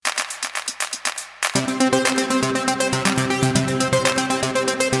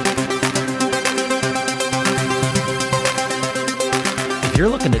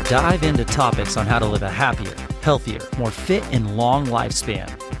looking to dive into topics on how to live a happier, healthier, more fit, and long lifespan,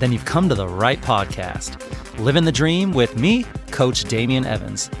 then you've come to the right podcast. Living the Dream with me, Coach Damian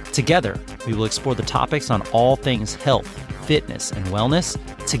Evans. Together, we will explore the topics on all things health, fitness, and wellness.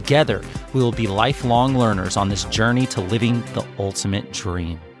 Together, we will be lifelong learners on this journey to living the ultimate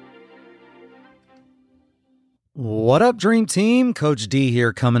dream. What up, Dream Team? Coach D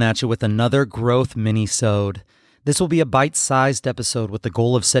here, coming at you with another growth mini-sode. This will be a bite-sized episode with the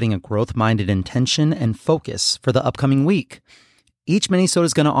goal of setting a growth-minded intention and focus for the upcoming week. Each mini-sode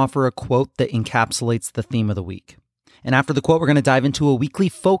is going to offer a quote that encapsulates the theme of the week. And after the quote, we're going to dive into a weekly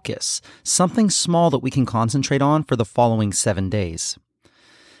focus, something small that we can concentrate on for the following 7 days.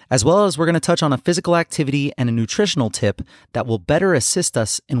 As well as we're going to touch on a physical activity and a nutritional tip that will better assist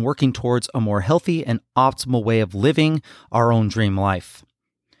us in working towards a more healthy and optimal way of living our own dream life.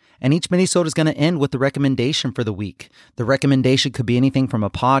 And each minisode is going to end with the recommendation for the week. The recommendation could be anything from a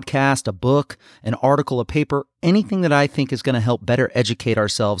podcast, a book, an article, a paper, anything that I think is going to help better educate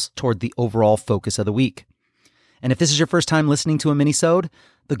ourselves toward the overall focus of the week. And if this is your first time listening to a minisode,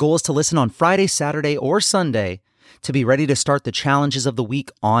 the goal is to listen on Friday, Saturday, or Sunday to be ready to start the challenges of the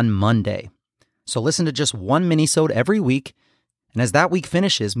week on Monday. So listen to just one minisode every week. And as that week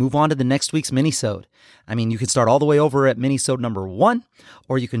finishes, move on to the next week's minisode. I mean, you can start all the way over at minisode number 1,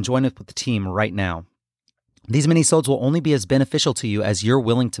 or you can join up with the team right now. These minisodes will only be as beneficial to you as you're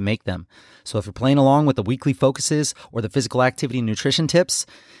willing to make them. So if you're playing along with the weekly focuses or the physical activity and nutrition tips,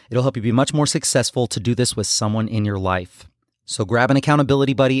 it'll help you be much more successful to do this with someone in your life. So grab an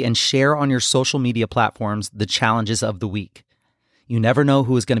accountability buddy and share on your social media platforms the challenges of the week. You never know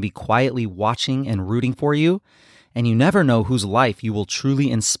who is going to be quietly watching and rooting for you. And you never know whose life you will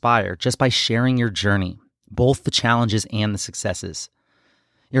truly inspire just by sharing your journey, both the challenges and the successes.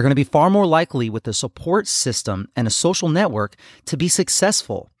 You're going to be far more likely with a support system and a social network to be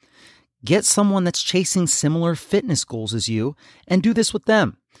successful. Get someone that's chasing similar fitness goals as you and do this with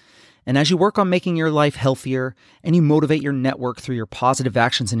them. And as you work on making your life healthier and you motivate your network through your positive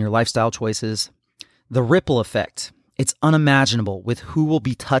actions and your lifestyle choices, the ripple effect, it's unimaginable with who will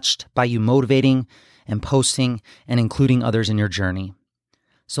be touched by you motivating and posting and including others in your journey.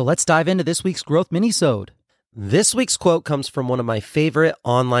 So let's dive into this week's growth minisode. This week's quote comes from one of my favorite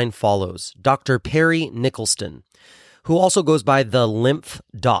online follows, Dr. Perry Nickelston, who also goes by the Lymph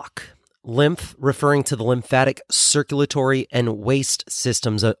Doc. Lymph referring to the lymphatic, circulatory, and waste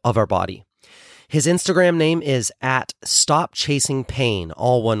systems of our body. His Instagram name is @StopChasingPain,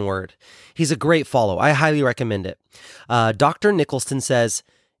 all one word. He's a great follow. I highly recommend it. Dr. Nickelston says,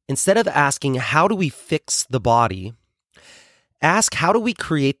 instead of asking, how do we fix the body? Ask, how do we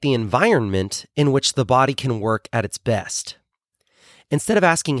create the environment in which the body can work at its best? Instead of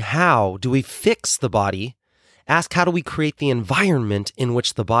asking, how do we fix the body? Ask, how do we create the environment in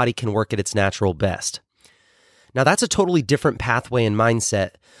which the body can work at its natural best? Now, that's a totally different pathway and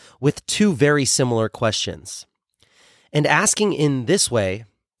mindset with two very similar questions. And asking in this way,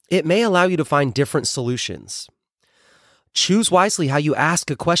 it may allow you to find different solutions. Choose wisely how you ask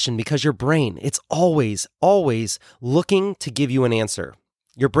a question because your brain, it's always looking to give you an answer.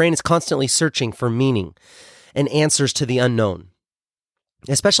 Your brain is constantly searching for meaning and answers to the unknown,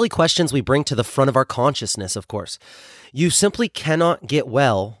 especially questions we bring to the front of our consciousness, of course. You simply cannot get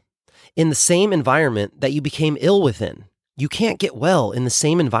well in the same environment that you became ill within. You can't get well in the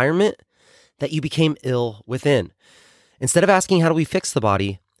same environment that you became ill within. Instead of asking, how do we fix the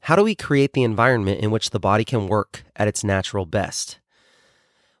body? How do we create the environment in which the body can work at its natural best?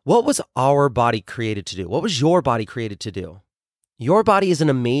 What was our body created to do? What was your body created to do? Your body is an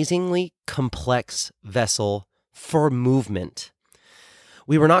amazingly complex vessel for movement.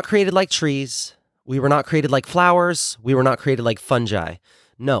 We were not created like trees. We were not created like flowers. We were not created like fungi.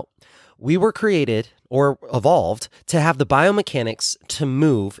 No, we were created or evolved to have the biomechanics to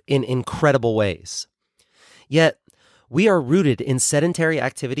move in incredible ways. Yet, we are rooted in sedentary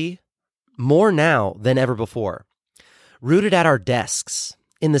activity more now than ever before. Rooted at our desks,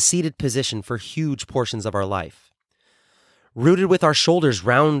 in the seated position for huge portions of our life. Rooted with our shoulders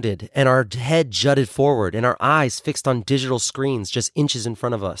rounded and our head jutted forward and our eyes fixed on digital screens just inches in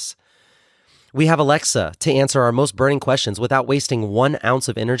front of us. We have Alexa to answer our most burning questions without wasting 1 ounce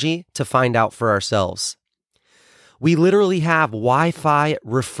of energy to find out for ourselves. We literally have Wi-Fi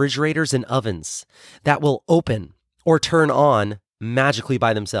refrigerators and ovens that will open or turn on magically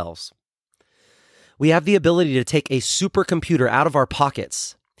by themselves. We have the ability to take a supercomputer out of our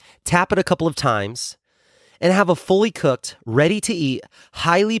pockets, tap it a couple of times, and have a fully cooked, ready-to-eat,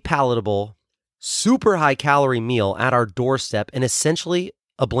 highly palatable, super high-calorie meal at our doorstep in essentially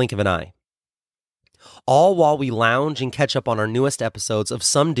a blink of an eye. all while we lounge and catch up on our newest episodes of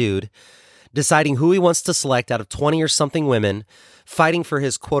some dude deciding who he wants to select out of 20 or something women, fighting for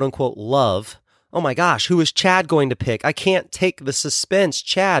his quote-unquote love. Oh my gosh, who is Chad going to pick? I can't take the suspense.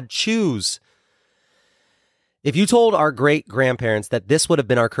 Chad, choose. If you told our great-grandparents that this would have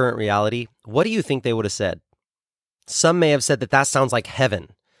been our current reality, what do you think they would have said? Some may have said that sounds like heaven.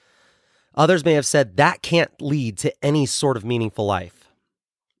 Others may have said that can't lead to any sort of meaningful life.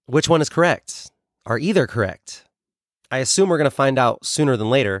 Which one is correct? Are either correct? I assume we're going to find out sooner than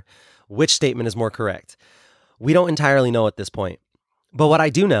later which statement is more correct. We don't entirely know at this point. But what I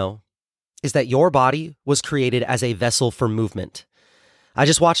do know is that your body was created as a vessel for movement. I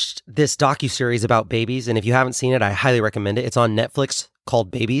just watched this docuseries about babies, and if you haven't seen it, I highly recommend it. It's on Netflix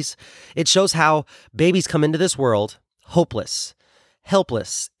called Babies. It shows how babies come into this world hopeless,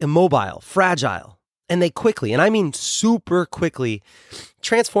 helpless, immobile, fragile, and they quickly, and I mean super quickly,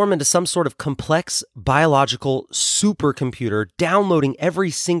 transform into some sort of complex biological supercomputer, downloading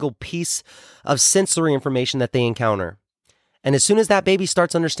every single piece of sensory information that they encounter. And as soon as that baby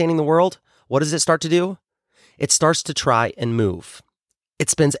starts understanding the world, what does it start to do? It starts to try and move. It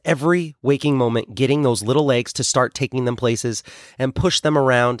spends every waking moment getting those little legs to start taking them places and push them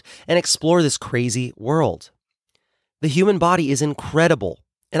around and explore this crazy world. The human body is incredible,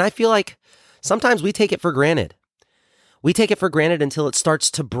 and I feel like sometimes we take it for granted. We take it for granted until it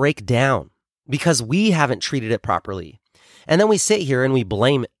starts to break down because we haven't treated it properly. And then we sit here and we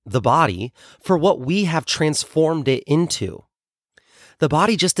blame the body for what we have transformed it into. The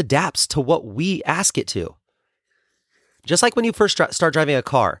body just adapts to what we ask it to. Just like when you first start driving a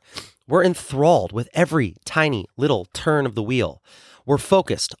car, we're enthralled with every tiny little turn of the wheel. We're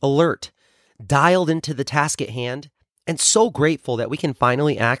focused, alert, dialed into the task at hand, and so grateful that we can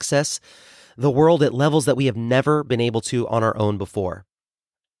finally access the world at levels that we have never been able to on our own before.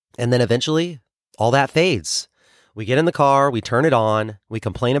 And then eventually, all that fades. We get in the car, we turn it on, we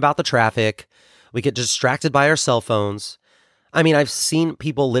complain about the traffic, we get distracted by our cell phones. I mean, I've seen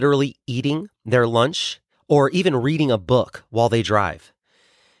people literally eating their lunch or even reading a book while they drive.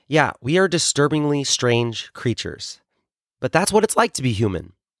 Yeah, we are disturbingly strange creatures. But that's what it's like to be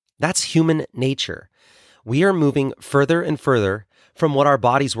human. That's human nature. We are moving further and further from what our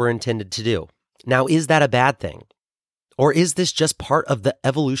bodies were intended to do. Now, is that a bad thing? Or is this just part of the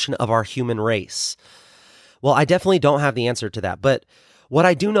evolution of our human race? Well, I definitely don't have the answer to that. But what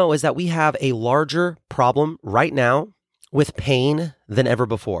I do know is that we have a larger problem right now with pain than ever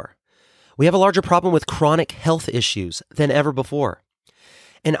before. We have a larger problem with chronic health issues than ever before.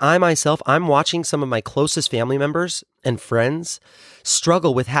 And I myself, I'm watching some of my closest family members and friends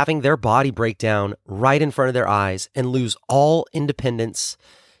struggle with having their body break down right in front of their eyes and lose all independence,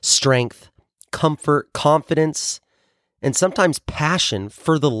 strength, comfort, confidence, and sometimes passion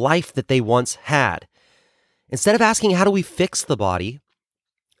for the life that they once had. Instead of asking, how do we fix the body?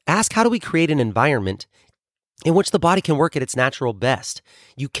 Ask, how do we create an environment in which the body can work at its natural best?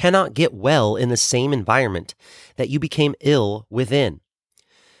 You cannot get well in the same environment that you became ill within.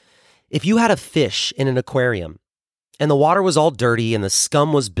 If you had a fish in an aquarium and the water was all dirty and the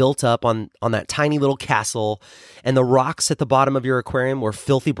scum was built up on that tiny little castle and the rocks at the bottom of your aquarium were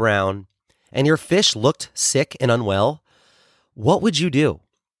filthy brown and your fish looked sick and unwell, what would you do?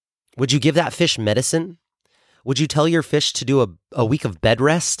 Would you give that fish medicine? Would you tell your fish to do a week of bed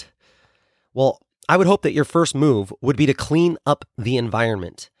rest? Well, I would hope that your first move would be to clean up the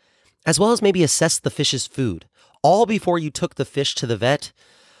environment, as well as maybe assess the fish's food, all before you took the fish to the vet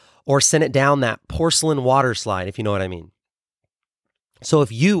or sent it down that porcelain water slide, if you know what I mean. So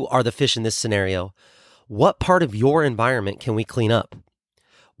if you are the fish in this scenario, what part of your environment can we clean up?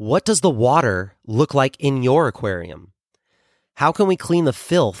 What does the water look like in your aquarium? How can we clean the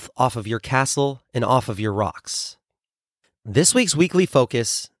filth off of your castle and off of your rocks? This week's weekly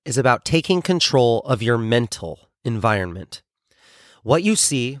focus is about taking control of your mental environment. What you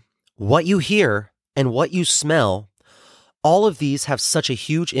see, what you hear, and what you smell, all of these have such a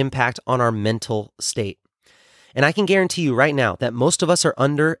huge impact on our mental state. And I can guarantee you right now that most of us are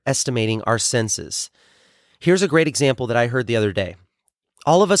underestimating our senses. Here's a great example that I heard the other day.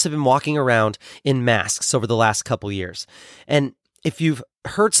 All of us have been walking around in masks over the last couple years. And if you've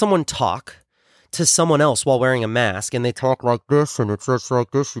heard someone talk to someone else while wearing a mask and they talk like this and it's just like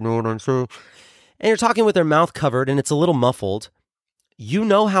this, you know what I'm saying? And you're talking with their mouth covered and it's a little muffled, you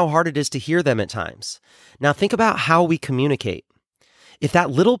know how hard it is to hear them at times. Now think about how we communicate. If that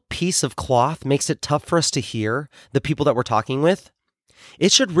little piece of cloth makes it tough for us to hear the people that we're talking with,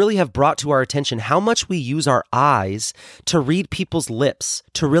 it should really have brought to our attention how much we use our eyes to read people's lips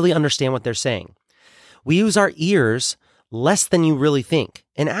to really understand what they're saying. We use our ears less than you really think,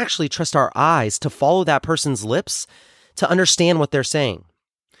 and actually trust our eyes to follow that person's lips to understand what they're saying.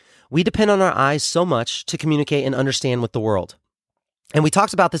 We depend on our eyes so much to communicate and understand with the world. And we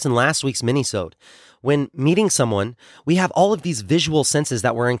talked about this in last week's minisode. When meeting someone, we have all of these visual senses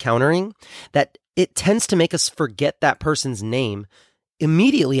that we're encountering that it tends to make us forget that person's name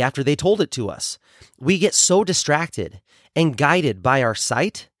immediately after they told it to us. We get so distracted and guided by our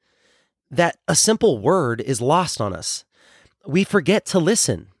sight that a simple word is lost on us. We forget to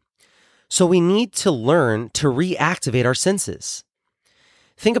listen. So we need to learn to reactivate our senses.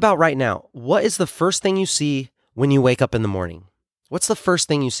 Think about right now, what is the first thing you see when you wake up in the morning? What's the first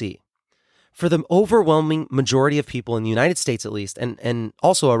thing you see? For the overwhelming majority of people in the United States, at least, and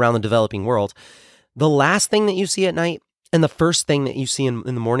also around the developing world, the last thing that you see at night and the first thing that you see in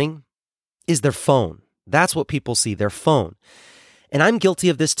the morning is their phone. That's what people see, their phone. And I'm guilty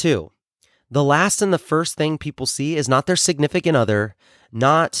of this too. The last and the first thing people see is not their significant other,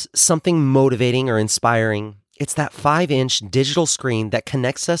 not something motivating or inspiring. It's that 5-inch digital screen that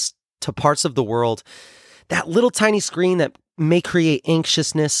connects us to parts of the world, that little tiny screen that may create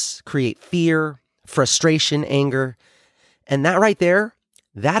anxiousness, create fear, frustration, anger. And that right there,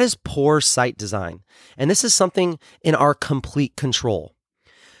 that is poor sight design. And this is something in our complete control.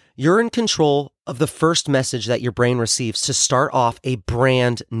 You're in control of the first message that your brain receives to start off a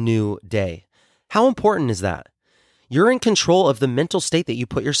brand new day. How important is that? You're in control of the mental state that you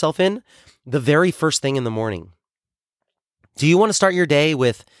put yourself in the very first thing in the morning. Do you want to start your day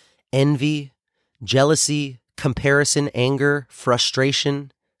with envy, jealousy, comparison, anger,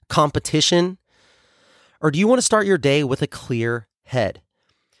 frustration, competition? Or do you want to start your day with a clear head?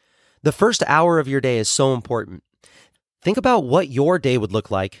 The first hour of your day is so important. Think about what your day would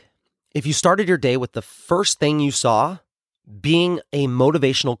look like if you started your day with the first thing you saw being a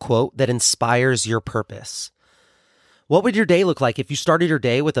motivational quote that inspires your purpose. What would your day look like if you started your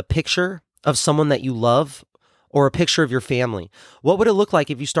day with a picture of someone that you love or a picture of your family? What would it look like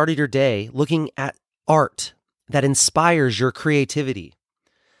if you started your day looking at art that inspires your creativity?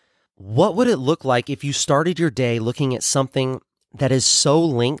 What would it look like if you started your day looking at something that is so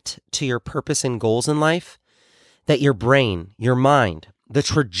linked to your purpose and goals in life that your brain, your mind, the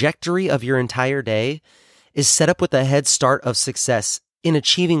trajectory of your entire day is set up with a head start of success in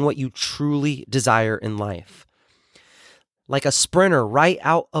achieving what you truly desire in life? Like a sprinter right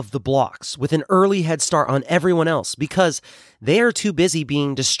out of the blocks with an early head start on everyone else because they are too busy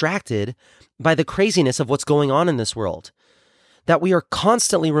being distracted by the craziness of what's going on in this world that we are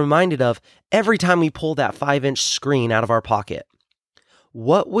constantly reminded of every time we pull that 5-inch screen out of our pocket.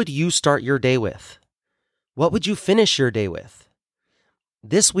 What would you start your day with? What would you finish your day with?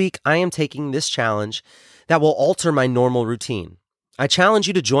 This week, I am taking this challenge that will alter my normal routine. I challenge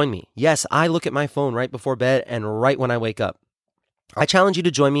you to join me. Yes, I look at my phone right before bed and right when I wake up. I challenge you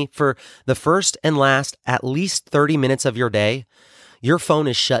to join me for the first and last at least 30 minutes of your day. Your phone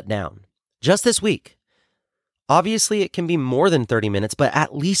is shut down. Just this week. Obviously, it can be more than 30 minutes, but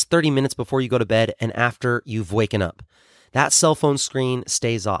at least 30 minutes before you go to bed and after you've waken up. That cell phone screen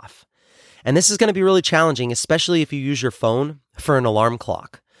stays off. And this is going to be really challenging, especially if you use your phone for an alarm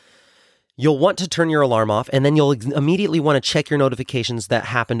clock. You'll want to turn your alarm off, and then you'll immediately want to check your notifications that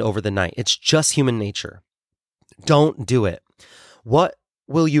happened over the night. It's just human nature. Don't do it. What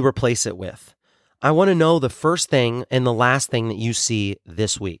will you replace it with? I want to know the first thing and the last thing that you see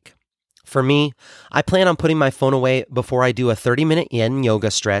this week. For me, I plan on putting my phone away before I do a 30-minute yin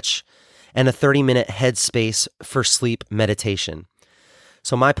yoga stretch and a 30-minute headspace for sleep meditation.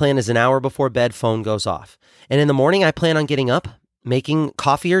 So my plan is an hour before bed, phone goes off. And in the morning, I plan on getting up, making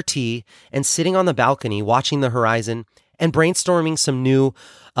coffee or tea, and sitting on the balcony, watching the horizon, and brainstorming some new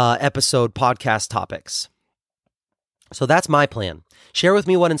episode podcast topics. So that's my plan. Share with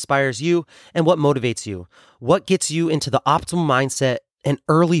me what inspires you and what motivates you. What gets you into the optimal mindset and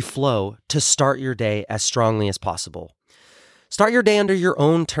early flow to start your day as strongly as possible. Start your day under your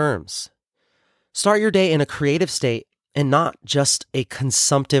own terms. Start your day in a creative state and not just a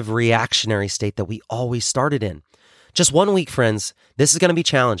consumptive reactionary state that we always started in. Just 1 week, friends. This is going to be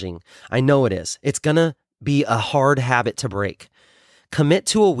challenging. I know it is. It's going to be a hard habit to break. Commit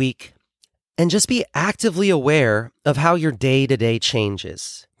to a week and just be actively aware of how your day-to-day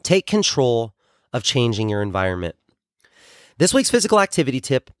changes. Take control of changing your environment. This week's physical activity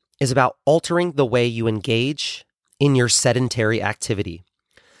tip is about altering the way you engage in your sedentary activity.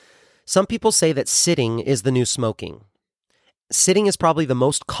 Some people say that sitting is the new smoking. Sitting is probably the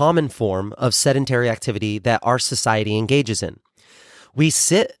most common form of sedentary activity that our society engages in. We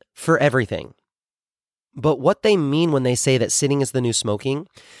sit for everything. But what they mean when they say that sitting is the new smoking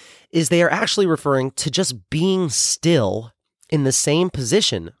is they are actually referring to just being still in the same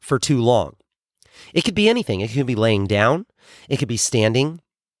position for too long. It could be anything. It could be laying down. It could be standing.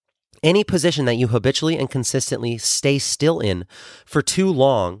 Any position that you habitually and consistently stay still in for too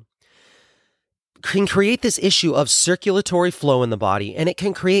long can create this issue of circulatory flow in the body, and it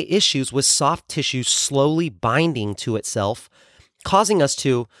can create issues with soft tissue slowly binding to itself, causing us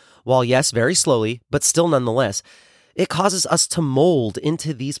to, while yes, very slowly, but still nonetheless, it causes us to mold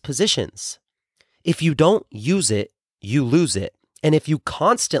into these positions. If you don't use it, you lose it. And if you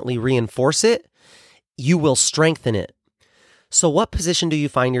constantly reinforce it, you will strengthen it. So what position do you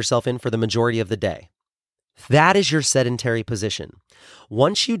find yourself in for the majority of the day? That is your sedentary position.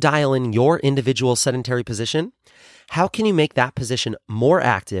 Once you dial in your individual sedentary position, how can you make that position more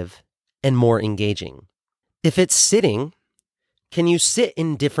active and more engaging? If it's sitting, can you sit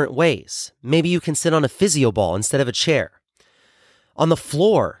in different ways? Maybe you can sit on a physio ball instead of a chair. On the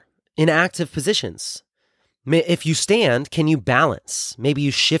floor, in active positions. If you stand, can you balance? Maybe you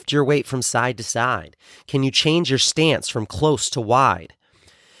shift your weight from side to side. Can you change your stance from close to wide?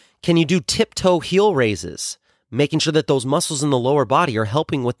 Can you do tiptoe heel raises, making sure that those muscles in the lower body are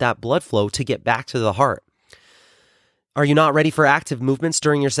helping with that blood flow to get back to the heart? Are you not ready for active movements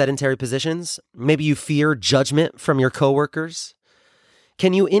during your sedentary positions? Maybe you fear judgment from your coworkers.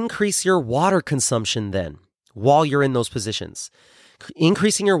 Can you increase your water consumption then while you're in those positions?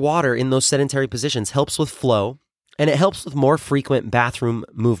 Increasing your water in those sedentary positions helps with flow, and it helps with more frequent bathroom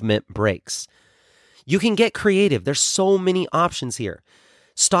movement breaks. You can get creative. There's so many options here.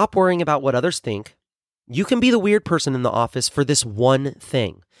 Stop worrying about what others think. You can be the weird person in the office for this one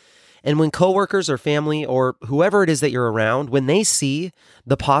thing. And when coworkers or family or whoever it is that you're around, when they see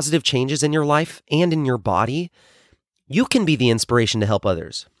the positive changes in your life and in your body, you can be the inspiration to help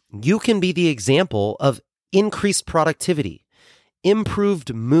others. You can be the example of increased productivity,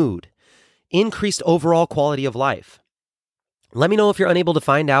 improved mood, increased overall quality of life. Let me know if you're unable to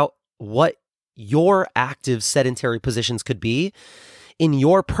find out what your active sedentary positions could be in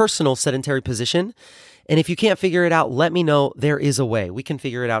your personal sedentary position. And if you can't figure it out, let me know. There is a way. We can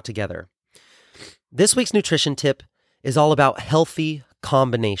figure it out together. This week's nutrition tip is all about healthy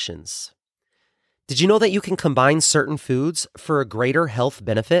combinations. Did you know that you can combine certain foods for a greater health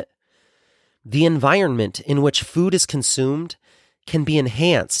benefit? The environment in which food is consumed can be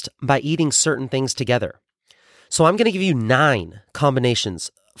enhanced by eating certain things together. So I'm going to give you 9 combinations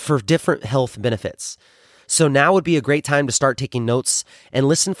for different health benefits. So now would be a great time to start taking notes and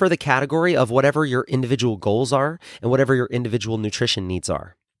listen for the category of whatever your individual goals are and whatever your individual nutrition needs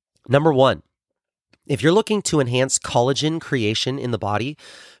are. Number 1, if you're looking to enhance collagen creation in the body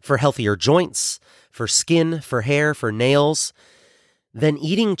for healthier joints, for skin, for hair, for nails, then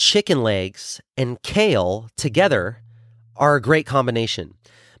eating chicken legs and kale together are a great combination.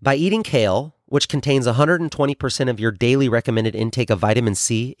 By eating kale, which contains 120% of your daily recommended intake of vitamin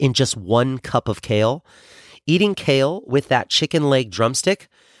C in just 1 cup of kale, eating kale with that chicken leg drumstick,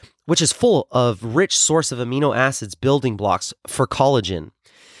 which is full of rich source of amino acids building blocks for collagen.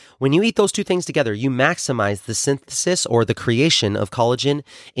 When you eat those two things together, you maximize the synthesis or the creation of collagen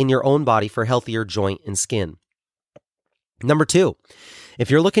in your own body for healthier joint and skin. Number 2,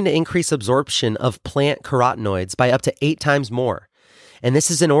 if you're looking to increase absorption of plant carotenoids by up to 8 times more, and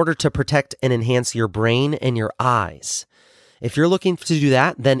this is in order to protect and enhance your brain and your eyes. If you're looking to do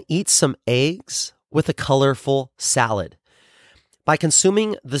that, then eat some eggs with a colorful salad. By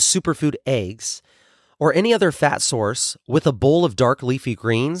consuming the superfood eggs or any other fat source with a bowl of dark leafy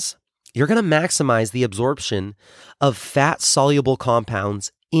greens, you're going to maximize the absorption of fat-soluble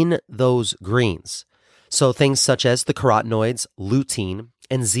compounds in those greens. So things such as the carotenoids, lutein,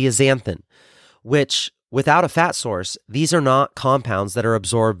 and zeaxanthin, which without a fat source, these are not compounds that are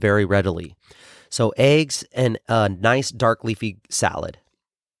absorbed very readily. So eggs and a nice dark leafy salad.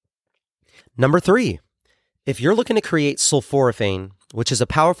 Number 3, if you're looking to create sulforaphane, which is a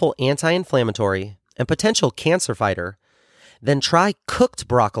powerful anti-inflammatory and potential cancer fighter, then try cooked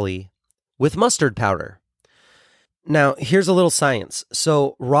broccoli with mustard powder. Now, here's a little science.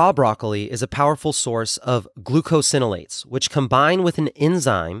 So raw broccoli is a powerful source of glucosinolates, which combine with an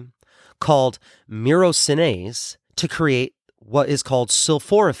enzyme called myrosinase to create what is called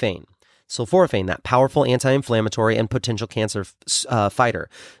sulforaphane. Sulforaphane, that powerful anti-inflammatory and potential cancer fighter.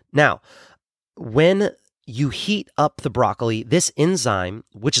 Now, when you heat up the broccoli, this enzyme,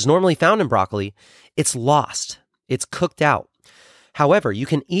 which is normally found in broccoli, it's lost. It's cooked out. However, you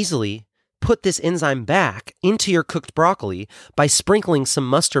can easily put this enzyme back into your cooked broccoli by sprinkling some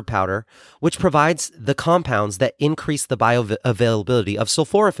mustard powder, which provides the compounds that increase the bioavailability of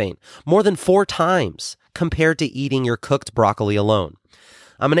sulforaphane more than 4 times compared to eating your cooked broccoli alone.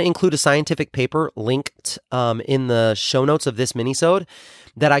 I'm going to include a scientific paper linked in the show notes of this minisode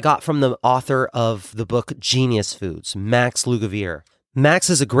that I got from the author of the book Genius Foods, Max Lugavere. Max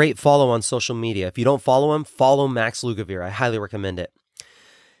is a great follow on social media. If you don't follow him, follow Max Lugavere. I highly recommend it.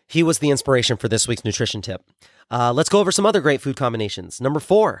 He was the inspiration for this week's nutrition tip. Let's go over some other great food combinations. Number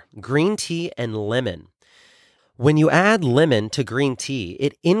 4, green tea and lemon. When you add lemon to green tea,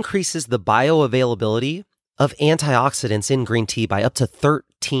 it increases the bioavailability of antioxidants in green tea by up to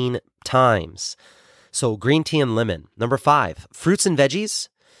 13 times. So green tea and lemon. Number 5, fruits and veggies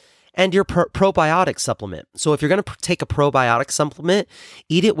and your probiotic supplement. So if you're going to take a probiotic supplement,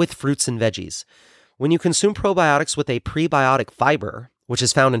 eat it with fruits and veggies. When you consume probiotics with a prebiotic fiber, which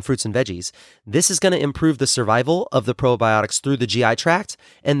is found in fruits and veggies, this is going to improve the survival of the probiotics through the GI tract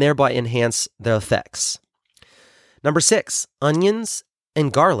and thereby enhance their effects. Number 6, onions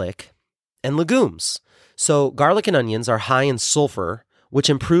and garlic and legumes. So garlic and onions are high in sulfur, which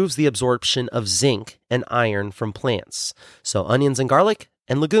improves the absorption of zinc and iron from plants. So onions and garlic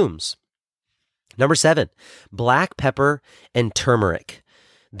and legumes. Number 7, black pepper and turmeric.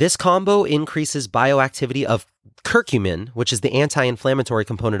 This combo increases bioactivity of curcumin, which is the anti-inflammatory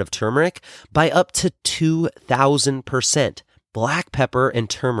component of turmeric, by up to 2,000%. Black pepper and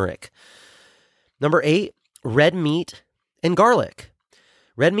turmeric. Number 8, red meat and garlic.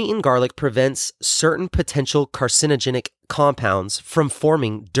 Red meat and garlic prevents certain potential carcinogenic compounds from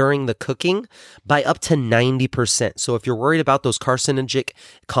forming during the cooking by up to 90%. So if you're worried about those carcinogenic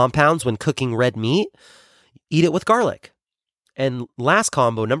compounds when cooking red meat, eat it with garlic. And last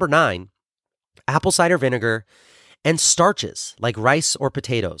combo, number 9, apple cider vinegar and starches like rice or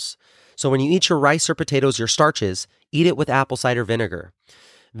potatoes. So when you eat your rice or potatoes, your starches, eat it with apple cider vinegar.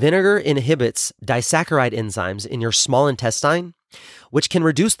 Vinegar inhibits disaccharide enzymes in your small intestine, which can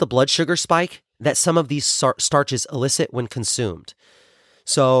reduce the blood sugar spike that some of these starches elicit when consumed.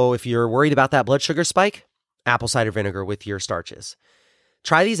 So if you're worried about that blood sugar spike, apple cider vinegar with your starches.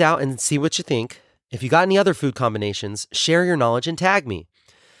 Try these out and see what you think. If you got any other food combinations, share your knowledge and tag me.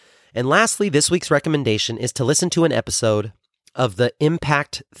 And lastly, this week's recommendation is to listen to an episode of the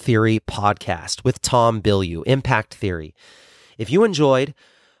Impact Theory podcast with Tom Bilyeu, Impact Theory. If you enjoyed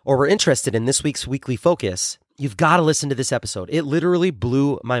or were interested in this week's weekly focus, you've got to listen to this episode. It literally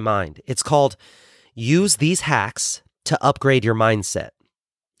blew my mind. It's called Use These Hacks to Upgrade Your Mindset.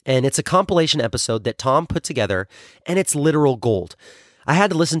 And it's a compilation episode that Tom put together, and it's literal gold. I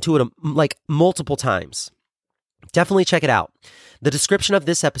had to listen to it like multiple times. Definitely check it out. The description of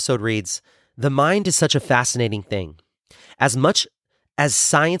this episode reads, "The mind is such a fascinating thing. As much as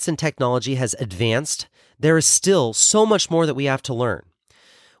science and technology has advanced, there is still so much more that we have to learn.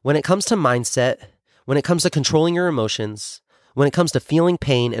 When it comes to mindset, when it comes to controlling your emotions, when it comes to feeling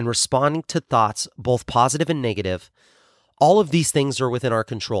pain and responding to thoughts, both positive and negative, all of these things are within our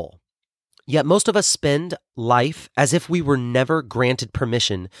control. Yet most of us spend life as if we were never granted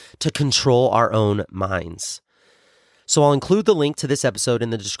permission to control our own minds." So I'll include the link to this episode in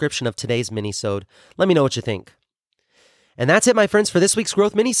the description of today's minisode. Let me know what you think. And that's it, my friends, for this week's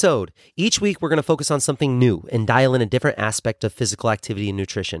Growth Minisode. Each week, we're going to focus on something new and dial in a different aspect of physical activity and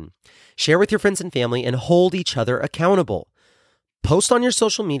nutrition. Share with your friends and family and hold each other accountable. Post on your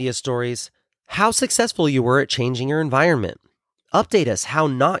social media stories how successful you were at changing your environment. Update us how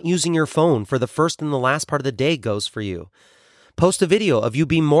not using your phone for the first and the last part of the day goes for you. Post a video of you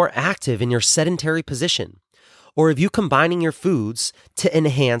being more active in your sedentary position, or of you combining your foods to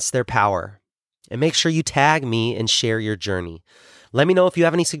enhance their power. And make sure you tag me and share your journey. Let me know if you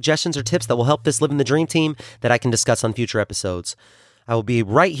have any suggestions or tips that will help this Live in the Dream team that I can discuss on future episodes. I will be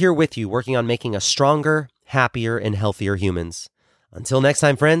right here with you working on making us stronger, happier, and healthier humans. Until next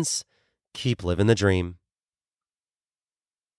time, friends, keep living the dream.